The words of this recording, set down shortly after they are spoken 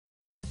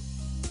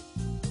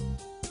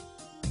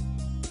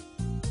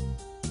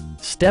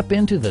Step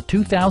into the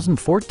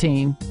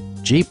 2014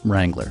 Jeep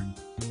Wrangler.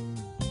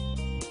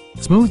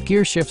 Smooth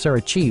gear shifts are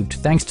achieved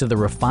thanks to the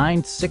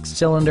refined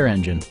 6-cylinder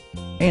engine.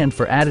 And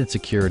for added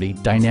security,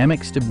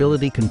 dynamic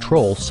stability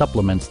control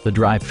supplements the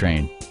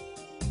drivetrain.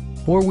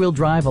 Four-wheel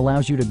drive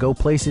allows you to go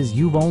places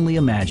you've only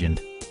imagined.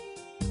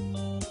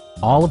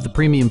 All of the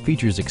premium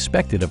features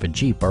expected of a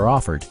Jeep are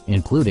offered,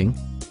 including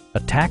a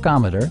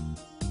tachometer,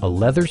 a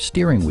leather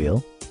steering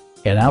wheel,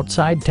 an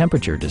outside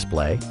temperature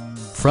display,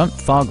 front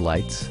fog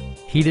lights,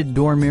 heated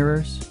door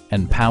mirrors,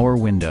 and power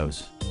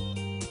windows.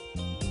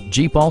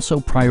 Jeep also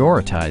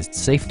prioritized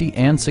safety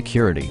and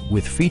security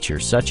with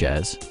features such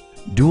as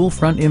dual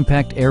front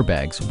impact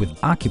airbags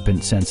with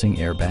occupant sensing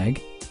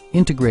airbag,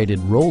 integrated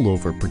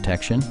rollover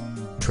protection,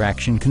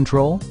 traction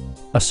control,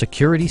 a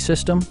security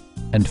system,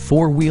 and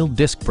four-wheel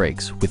disc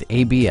brakes with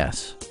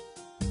ABS.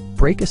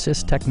 Brake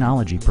Assist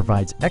technology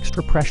provides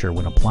extra pressure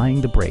when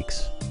applying the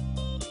brakes.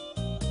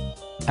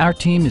 Our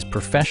team is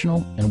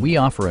professional and we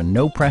offer a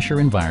no-pressure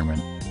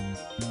environment.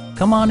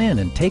 Come on in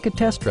and take a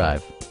test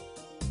drive.